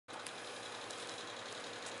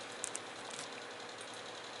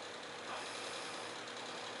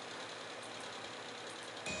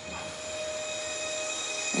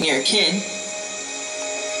When you're a kid, you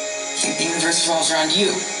think the universe revolves around you.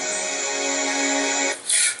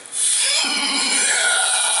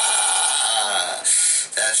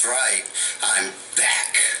 That's right. I'm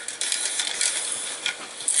back.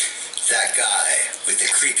 That guy with the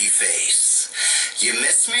creepy face. You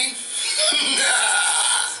miss me?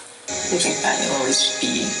 You think that you'll always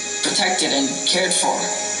be protected and cared for.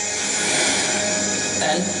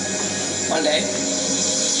 Then, one day,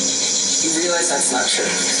 you realize that's not true.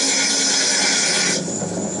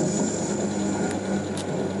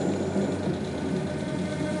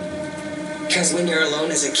 Because when you're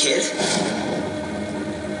alone as a kid,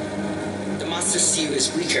 the monsters see you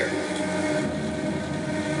as weaker.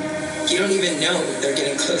 You don't even know they're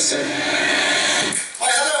getting closer.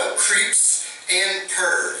 Why, hello, creeps and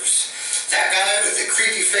pervs. That guy with the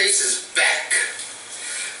creepy face is back.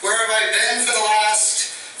 Where have I been for the last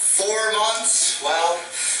 4 months? Well,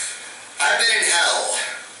 I've been in hell.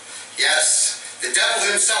 Yes, the devil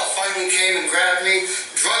himself finally came and grabbed me,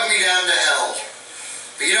 drugged me down to hell.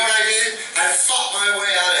 But you know what I did? I fought my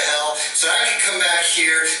way out of hell so I could come back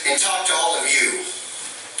here and talk to all of you.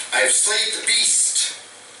 I have slayed the beast.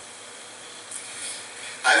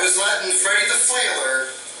 I was letting Freddy the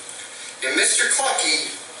Flailer and Mr.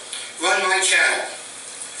 Clucky run my channel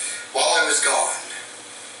while I was gone.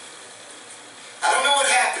 I don't know what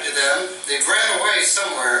happened to them. They ran away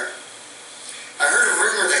somewhere. I heard a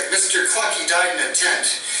rumor that Mr. Clucky died in a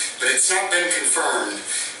tent, but it's not been confirmed.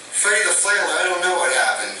 Freddy the Flailer, I don't know what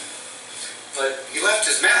happened. But he left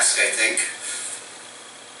his mask, I think.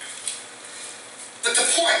 But the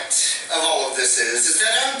point of all of this is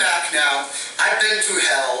that I'm back now. I've been through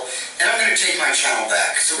hell, and I'm going to take my channel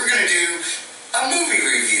back. So we're going to do a movie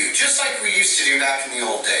review, just like we used to do back in the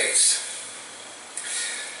old days.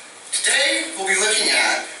 Today, we'll be looking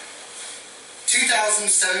at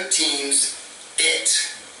 2017's It.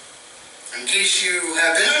 In case you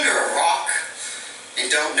have been under a rock and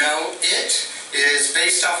don't know, It is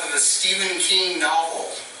based off of a Stephen King novel.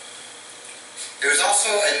 There was also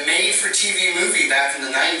a made-for-TV movie back in the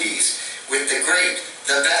 90s with the great,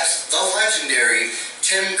 the best, the legendary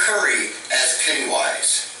Tim Curry as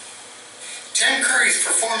Pennywise. Tim Curry's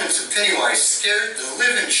performance of Pennywise scared the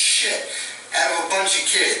living shit out of a bunch of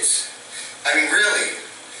kids. I mean, really,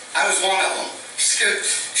 I was one of them. Scared,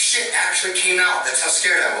 shit actually came out. That's how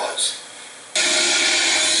scared I was.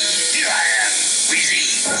 Here I am,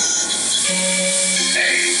 Wheezy.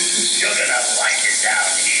 Hey, you're gonna like it down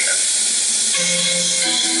here.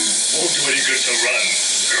 Won't do any good to run,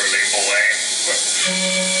 girly boy.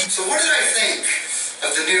 So what did I think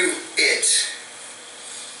of the new It?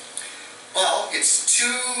 Well, it's 2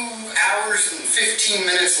 hours and 15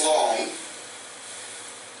 minutes long.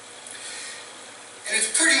 And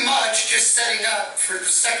it's pretty much just setting up for the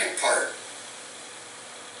second part.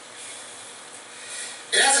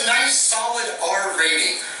 It has a nice solid R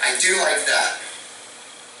rating. I do like that.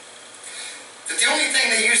 But the only thing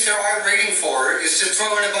they use their R rating for is to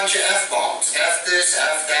throw in a bunch of F-bombs. F this,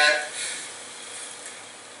 F that.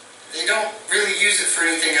 They don't really use it for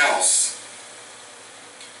anything else.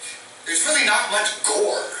 There's really not much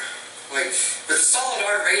gore. Like, with a solid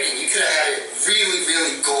R rating, you could have had it really,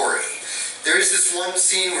 really gory. There is this one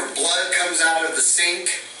scene where blood comes out of the sink.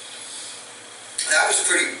 That was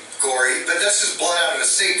pretty gory, but that's just blood out of a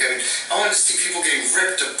sink. I mean, I wanted to see people getting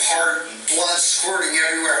ripped apart and blood squirting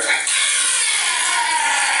everywhere.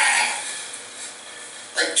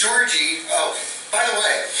 Like Georgie, oh, by the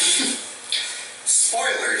way,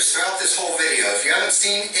 spoilers throughout this whole video. If you haven't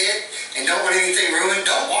seen It and don't want anything ruined,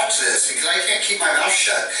 don't watch this because I can't keep my mouth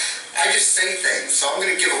shut. I just say things, so I'm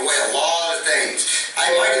going to give away a lot of things. I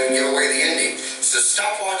might even give away the ending. So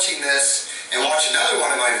stop watching this and watch another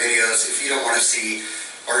one of my videos if you don't want to see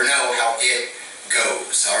or know how it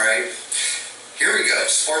goes, alright? Here we go,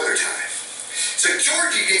 spoiler time. So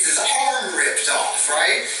Georgie gets his arm ripped off,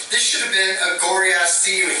 right? This should have been a gory-ass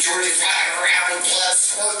scene with Georgie flying around and blood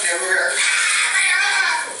squirting everywhere.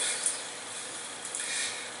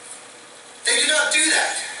 They did not do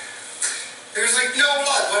that. There's like no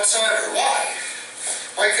blood whatsoever. Why?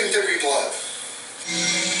 Why couldn't there be blood?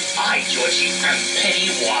 I, Georgie, am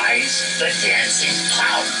Pennywise, the dancing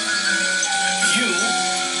clown. You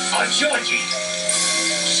are Georgie.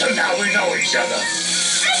 So now we know each other.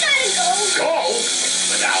 I gotta go. Go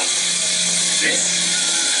without this.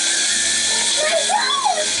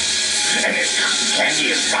 And there's cotton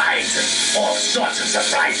candy and rides and all sorts of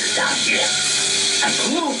surprises down here. And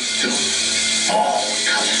blue, too. All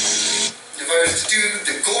colors. If I was to do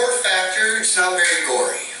the gore factor, it's not very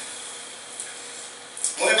gory.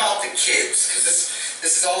 What about the kids? Because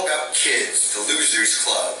this is all about kids, the Losers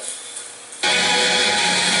Club.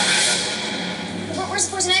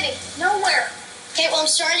 poison ivy? Nowhere. Okay, well,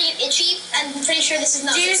 I'm starting to get itchy. I'm pretty sure this is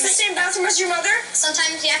not. Do you use the same bathroom as your mother?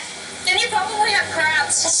 Sometimes, yeah. Then you probably have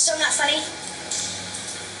crabs. That's so not funny.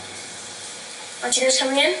 Aren't you guys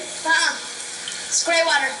coming in? It's gray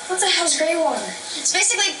water. What the hell's gray water? It's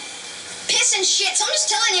basically piss and shit. So I'm just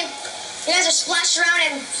telling you, you guys are splashed around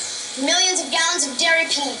in millions of gallons of dairy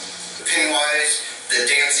pee. Pennywise, the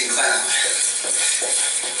dancing clown.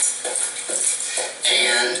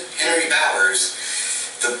 And Henry Bowers,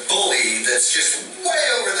 the bully that's just way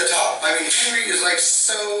over the top. I mean, Henry is like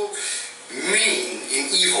so mean and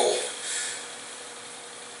evil.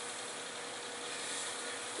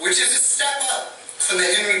 Which is a step up from the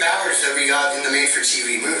Henry Bowers that we got in the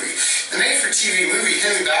made-for-TV movie. The made-for-TV movie,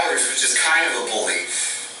 Henry Bowers was just kind of a bully.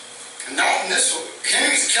 Not in this one.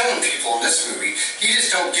 Henry's killing people in this movie. He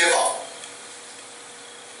just don't give up.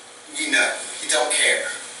 You know, he don't care.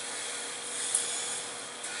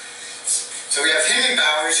 So we have Henry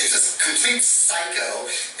Bowers, who's a complete psycho,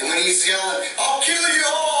 and when he's yelling, "I'll kill you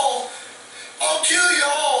all! I'll kill you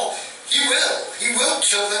all!" He will. He will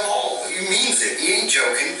kill them all. He means it. He ain't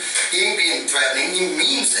joking. He ain't being threatening. He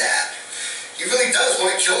means that. He really does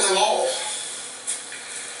want to kill them all.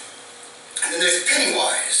 And then there's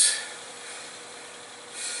Pennywise.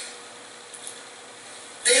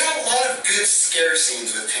 They have a lot of good scare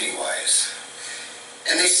scenes with Pennywise.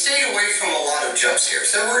 And they stayed away from a lot of jump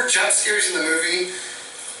scares. There were jump scares in the movie.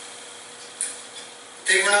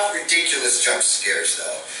 They were not ridiculous jump scares,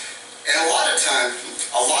 though. And a lot of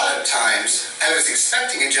times, I was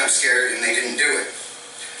expecting a jump scare and they didn't do it.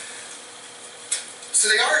 So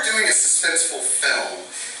they are doing a suspenseful film.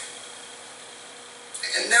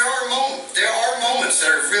 And there are moments that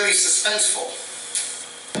are really suspenseful.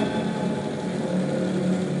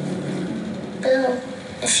 Bill,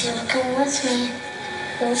 if you'll come with me,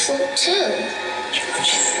 you'll float too.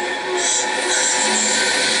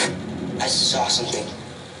 I saw something.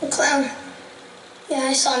 A clown. Yeah,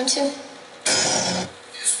 I saw him too.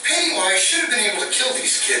 Pennywise should have been able to kill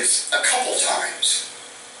these kids a couple times.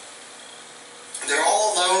 They're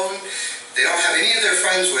all alone. They don't have any of their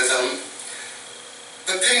friends with them.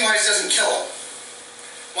 But Pennywise doesn't kill them.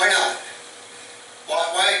 Why not?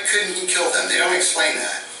 Why couldn't he kill them? They don't explain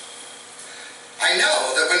that. I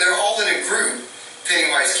know that when they're all in a group,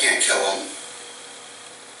 Pennywise can't kill them.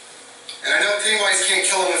 And I know Pennywise can't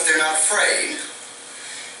kill them if they're not afraid.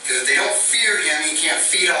 Because if they don't fear him, he can't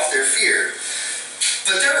feed off their fear.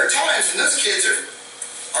 But there are times when those kids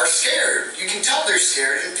are scared. You can tell they're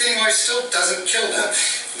scared, and Pennywise still doesn't kill them.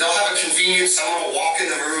 They'll have a convenience, someone will walk in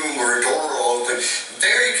the room or a door will open.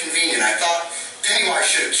 Very convenient. I thought Pennywise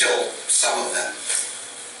should have killed some of them.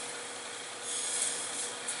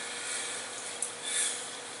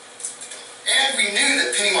 And we knew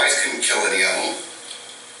that Pennywise couldn't kill any of them.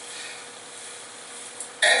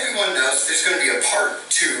 Everyone knows there's going to be a part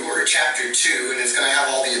 2 or a chapter 2, and it's going to have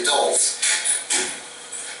all the adults.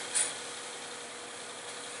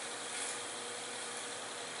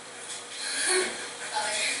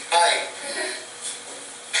 Hi.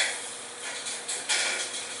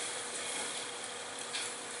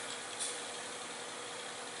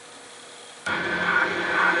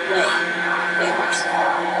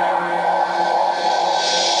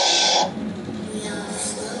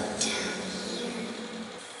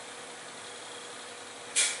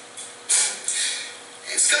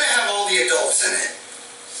 It's going to have all the adults in it.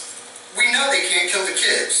 We know they can't kill the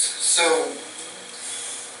kids, so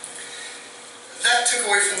that took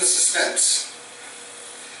away from the suspense.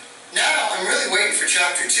 Now I'm really waiting for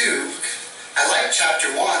chapter 2. I like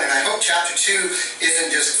chapter 1, and I hope chapter 2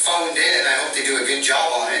 isn't just phoned in. I hope they do a good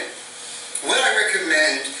job on it. Would I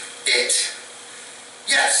recommend it?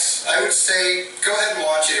 Yes, I would say go ahead and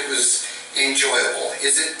watch it. It was enjoyable.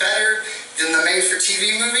 Is it better than the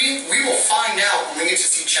made-for-TV movie? We will find out when we get to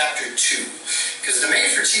see chapter 2. Because the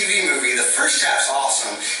made-for-TV movie, the first half's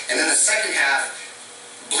awesome, and then the second half,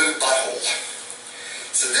 blue butthole.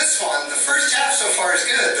 So this one, the first half so far is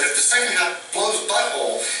good, but if the second half blows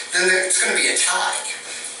butthole, then it's going to be a tie.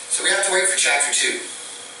 So we have to wait for chapter 2.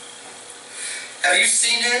 Have you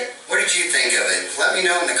seen it? What did you think of it? Let me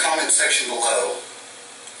know in the comment section below.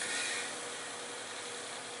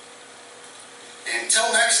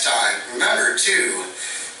 Until next time, remember to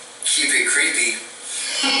keep it creepy.